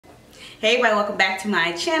Hey everybody, welcome back to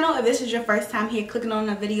my channel. If this is your first time here clicking on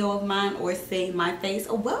a video of mine or seeing my face,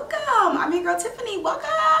 welcome. I'm your girl Tiffany. Welcome.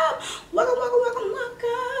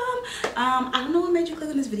 I don't know what made you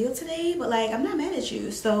click on this video today, but like, I'm not mad at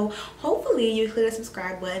you. So hopefully you click the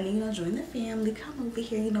subscribe button and, you know, join the family. Come over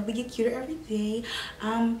here, you know, we get cuter every day.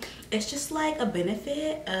 It's just like a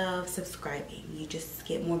benefit of subscribing. You just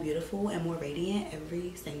get more beautiful and more radiant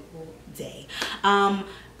every single day.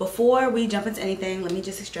 Before we jump into anything, let me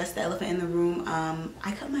just address the elephant in the room.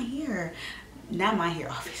 I cut my hair. Not my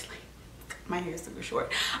hair, obviously. My hair is super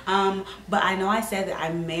short. But I know I said that I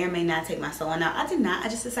may or may not take my sewing out. I did not. I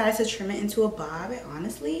just decided to trim it into a bob. And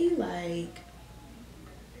honestly, like,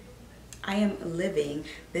 I am living.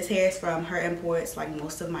 This hair is from Her Imports, like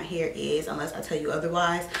most of my hair is, unless I tell you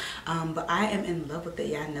otherwise. But I am in love with it.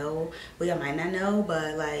 Y'all know. Well, y'all might not know,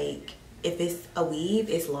 but like, if it's a weave,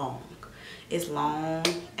 it's long. It's long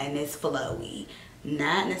and it's flowy.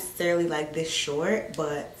 Not necessarily like this short,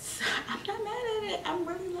 but I'm not mad at it. I'm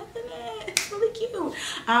really loving it. It's really cute.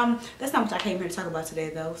 That's not what I came here to talk about today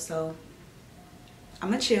though, so I'm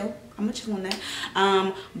gonna chill on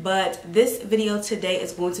that. But this video today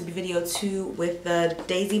is going to be video 2 with the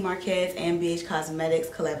Daisy Marquez and BH Cosmetics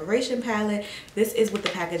collaboration palette. This is what the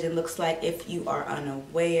packaging looks like if you are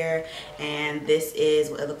unaware, and this is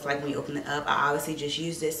what it looks like when you open it up. I obviously just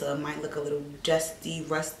used it, so it might look a little dusty,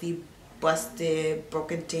 rusty, busted,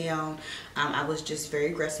 broken down. I was just very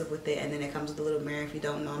aggressive with it, and then it comes with a little mirror. If you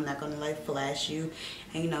don't know, I'm not gonna like flash you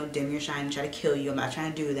and, you know, dim your shine and try to kill you. I'm not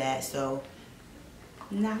trying to do that, so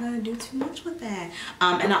I'm not gonna do too much with that.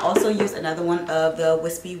 And I also used another one of the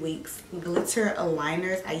Wispy Winks glitter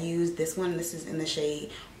aligners. I used this one. This is in the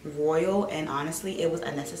shade Royal, and honestly it was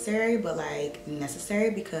unnecessary, but like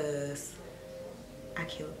necessary because I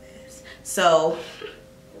killed this. So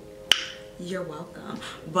you're welcome.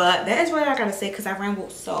 But that is what I gotta say, because I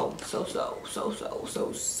rambled so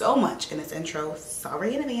much in this intro.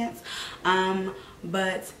 Sorry in advance.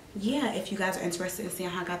 But yeah, if you guys are interested in seeing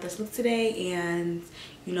how I got this look today and,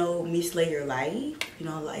 you know, me slay your life, you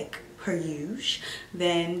know, like per usual,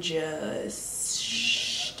 then just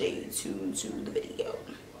stay tuned to the video.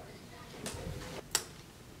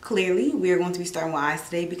 Clearly, we are going to be starting with eyes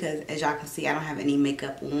today because, as y'all can see, I don't have any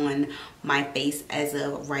makeup on my face as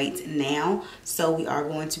of right now. So we are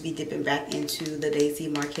going to be dipping back into the Daisy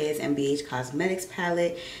Marquez and BH Cosmetics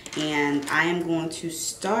palette. And I am going to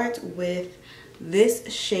start with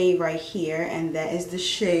this shade right here, and that is the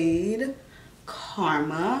shade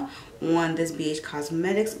Karma on this BH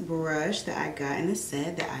Cosmetics brush that I got in the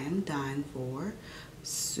set that I am dying for.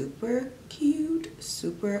 Super cute,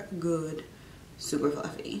 super good, super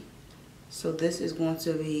fluffy. So this is going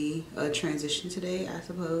to be a transition today, I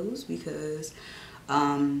suppose, because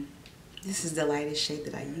this is the lightest shade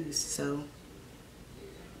that I use. So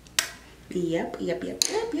yep.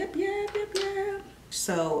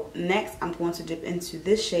 So next I'm going to dip into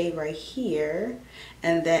this shade right here,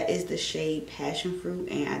 and that is the shade Passion Fruit,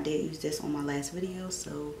 and I did use this on my last video,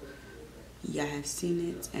 so y'all have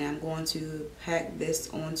seen it. And I'm going to pack this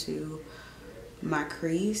onto my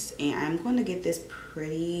crease, and I'm going to get this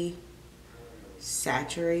pretty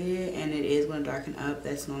saturated, and it is going to darken up.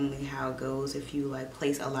 That's normally how it goes. If you like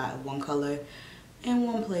place a lot of one color in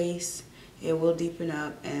one place, it will deepen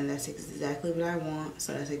up, and that's exactly what I want.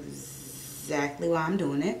 So that's exactly why I'm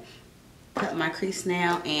doing it. Cut my crease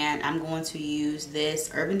now, and I'm going to use this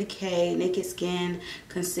Urban Decay Naked Skin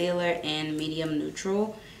concealer in medium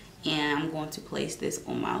neutral, and I'm going to place this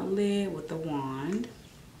on my lid with the wand.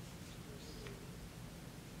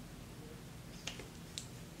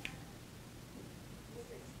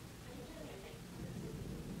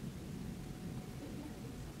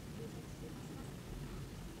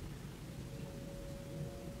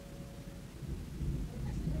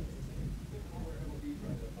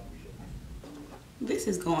 This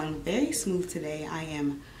is going very smooth today. I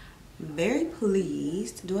am very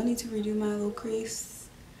pleased. Do I need to redo my little crease?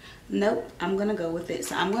 Nope, I'm gonna go with it.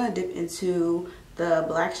 So I'm gonna dip into the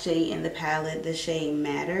black shade in the palette, the shade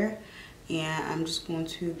Matter, and I'm just going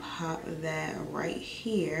to pop that right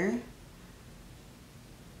here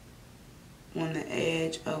on the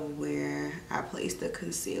edge of where I placed the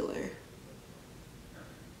concealer.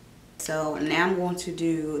 So now I'm going to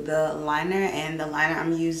do the liner, and the liner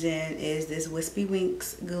I'm using is this Wispy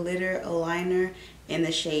Winks glitter liner in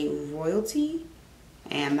the shade Royalty.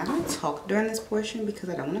 And I'm not going to talk during this portion because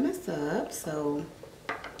I don't want to mess up, so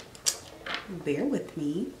bear with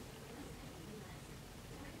me.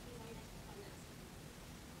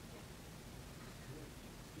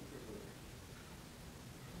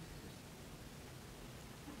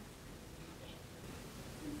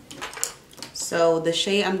 So the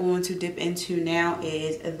shade I'm going to dip into now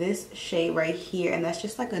is this shade right here, and that's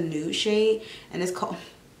just like a nude shade, and it's called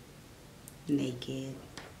Naked.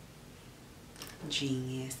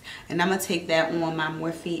 Genius. And I'm gonna take that on my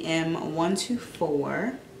Morphe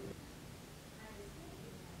M124.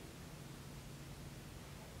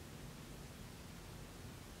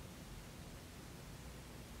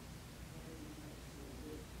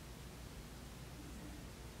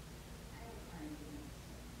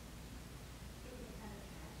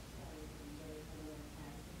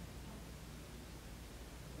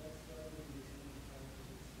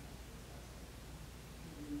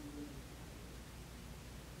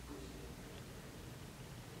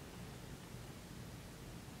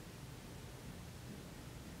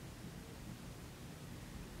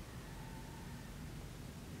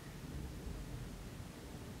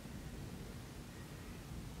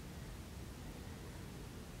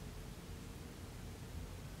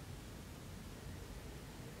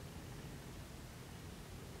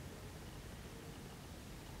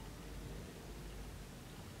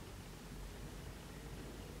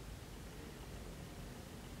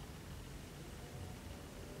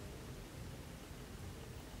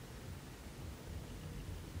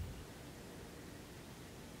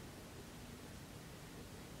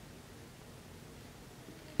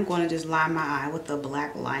 I'm going to just line my eye with the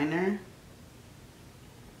black liner.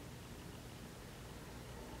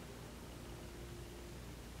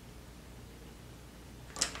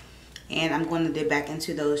 And I'm going to dip back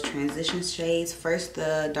into those transition shades. First,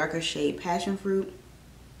 the darker shade Passion Fruit.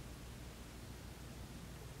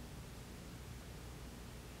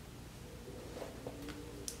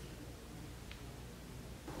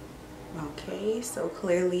 Okay, so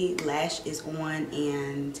clearly lash is on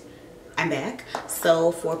and I'm back.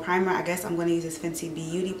 So for primer, I guess I'm going to use this Fenty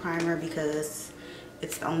Beauty primer because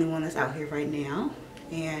it's the only one that's out here right now.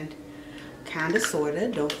 And kind of, sort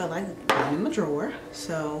of, don't feel like I'm in my drawer.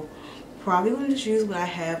 So probably going to just use what I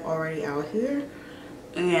have already out here.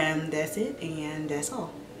 And that's it, and that's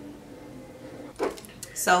all.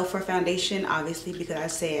 So for foundation, obviously, because I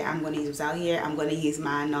said I'm going to use what's out here, I'm going to use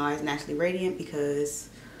my NARS Naturally Radiant because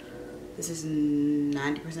this is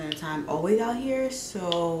 90% of the time always out here.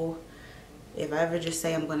 So if I ever just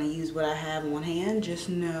say I'm going to use what I have on hand, just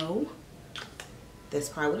know that's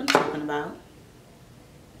probably what I'm talking about.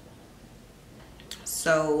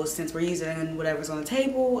 So since we're using whatever's on the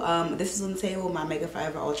table, this is on the table, my Makeup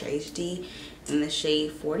Forever Ultra HD in the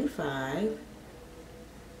shade 45.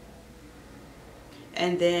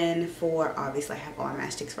 And then for, obviously I have all my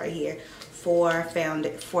matchsticks right here. For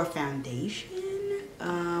foundation,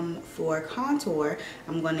 for contour,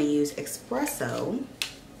 I'm going to use Espresso.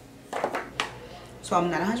 So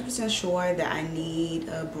I'm not 100% sure that I need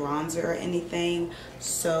a bronzer or anything.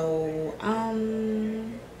 So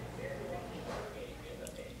I'm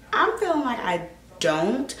feeling like I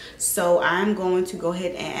don't. So I'm going to go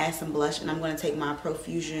ahead and add some blush, and I'm going to take my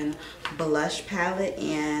Profusion blush palette,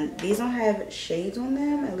 and these don't have shades on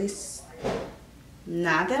them, at least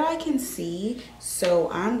not that I can see. So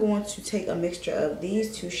I'm going to take a mixture of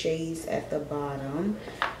these two shades at the bottom,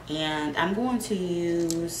 and I'm going to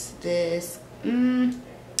use this I'm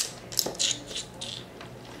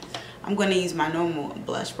going to use my normal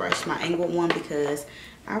blush brush, my angled one, because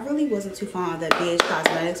I really wasn't too fond of that BH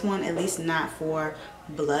Cosmetics one, at least not for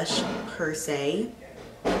blush per se.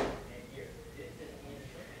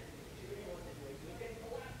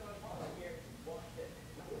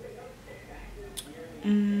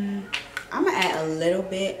 I'm going to add a little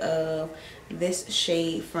bit of this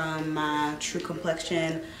shade from my True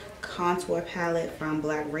Complexion contour palette from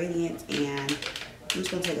Black Radiance, and I'm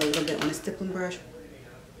just going to take a little bit on a stippling brush.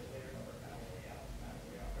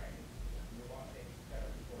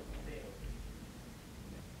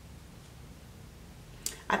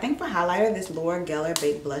 I think for highlighter, this Laura Geller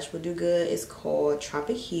Baked Blush would do good. It's called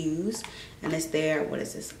Tropic Hues, and it's their, what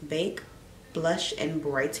is this, Bake, Blush, and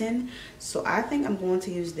Brighten. So I think I'm going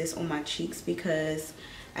to use this on my cheeks because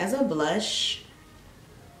as a blush,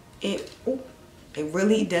 it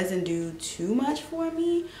really doesn't do too much for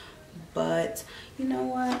me. But you know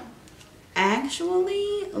what?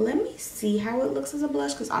 Actually, let me see how it looks as a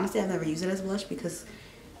blush, because honestly, I've never used it as a blush because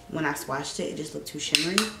when I swatched it, it just looked too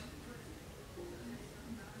shimmery.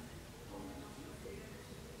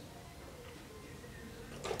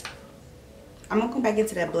 I'm gonna come back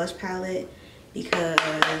into that blush palette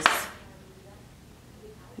because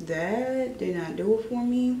that did not do it for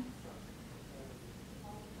me.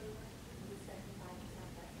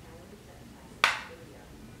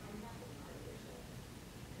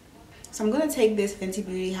 So I'm gonna take this Fenty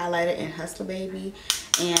Beauty highlighter in Hustler Baby,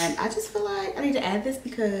 and I just feel like I need to add this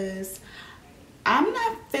because I'm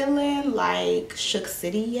not feeling like Shook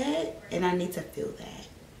City yet, and I need to feel that.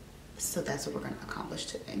 So that's what we're gonna accomplish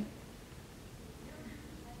today.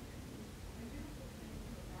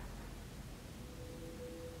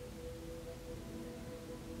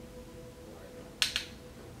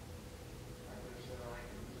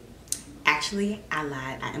 Actually, I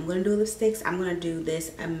lied. I am gonna do lipsticks. I'm gonna do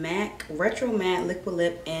this a MAC Retro Matte Liquid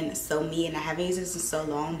Lip in So Me, and I haven't used this in so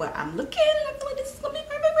long, but I'm looking and I feel like this is gonna be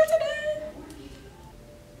perfect for today.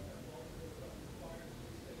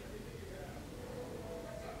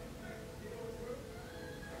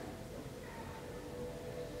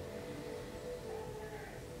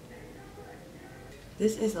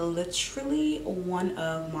 This is literally one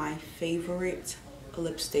of my favorite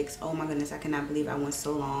lipsticks. Oh my goodness, I cannot believe I went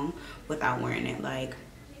so long without wearing it. Like,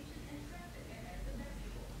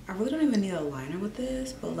 I really don't even need a liner with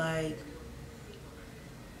this, but like,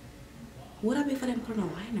 would I be if I didn't put on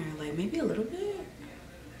a liner? Like, maybe a little bit.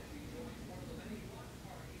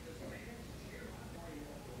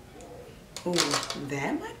 Oh,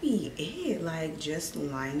 that might be it. Like, just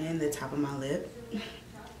lining the top of my lip.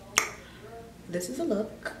 This is a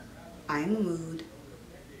look. I am a mood.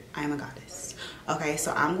 I am a goddess. Okay,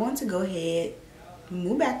 so I'm going to go ahead,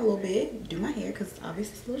 move back a little bit, do my hair because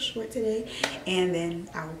obviously it's a little short today, and then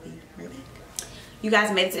I will be right back. You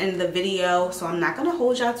guys made it to the end of the video, so I'm not gonna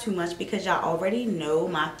hold y'all too much because y'all already know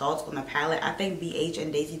my thoughts on the palette. I think BH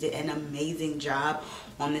and Daisy did an amazing job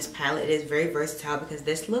on this palette. It is very versatile because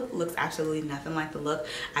this look looks absolutely nothing like the look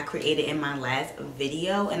I created in my last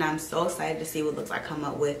video, and I'm so excited to see what looks like come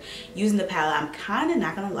up with using the palette. I'm kind of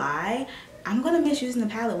not gonna lie, I'm gonna miss using the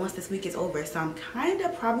palette once this week is over, so I'm kind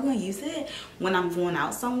of probably gonna use it when I'm going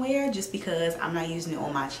out somewhere, just because I'm not using it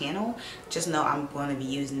on my channel. Just know I'm going to be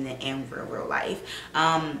using it in real life.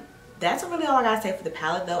 That's really all I gotta say for the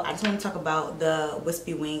palette though. I just want to talk about the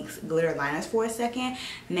Wispy Winks glitter liners for a second.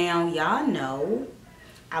 Now y'all know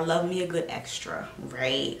I love me a good extra,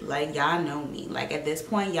 right? Like, y'all know me. Like, at this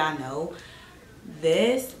point, y'all know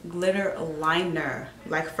this glitter liner,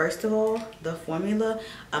 like, first of all, the formula,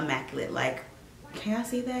 immaculate. Like, can y'all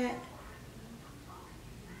see that?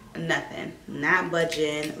 Nothing, not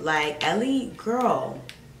budging. Like, Ellie, girl,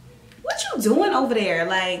 what you doing over there?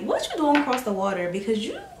 Like, what you doing across the water? Because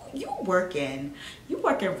you working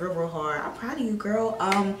real hard. I'm proud of you, girl.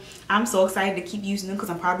 I'm so excited to keep using them because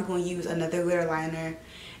I'm probably going to use another glitter liner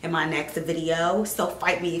in my next video, so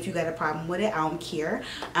fight me if you got a problem with it. I don't care.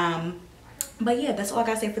 But yeah, that's all I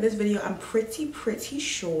gotta say for this video. I'm pretty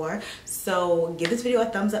sure. So give this video a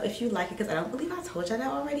thumbs up if you like it, because I don't believe I told y'all that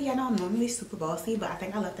already. I know I'm normally super bossy, but I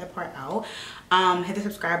think I left that part out. Hit the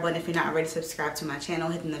subscribe button if you're not already subscribed to my channel.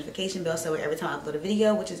 Hit the notification bell so every time I upload a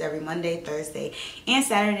video, which is every Monday, Thursday, and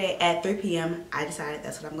Saturday at 3 p.m. I decided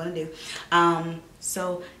that's what I'm gonna do.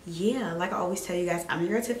 So yeah, like I always tell you guys, I'm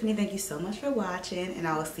your girl Tiffany. Thank you so much for watching, and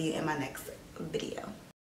I will see you in my next video.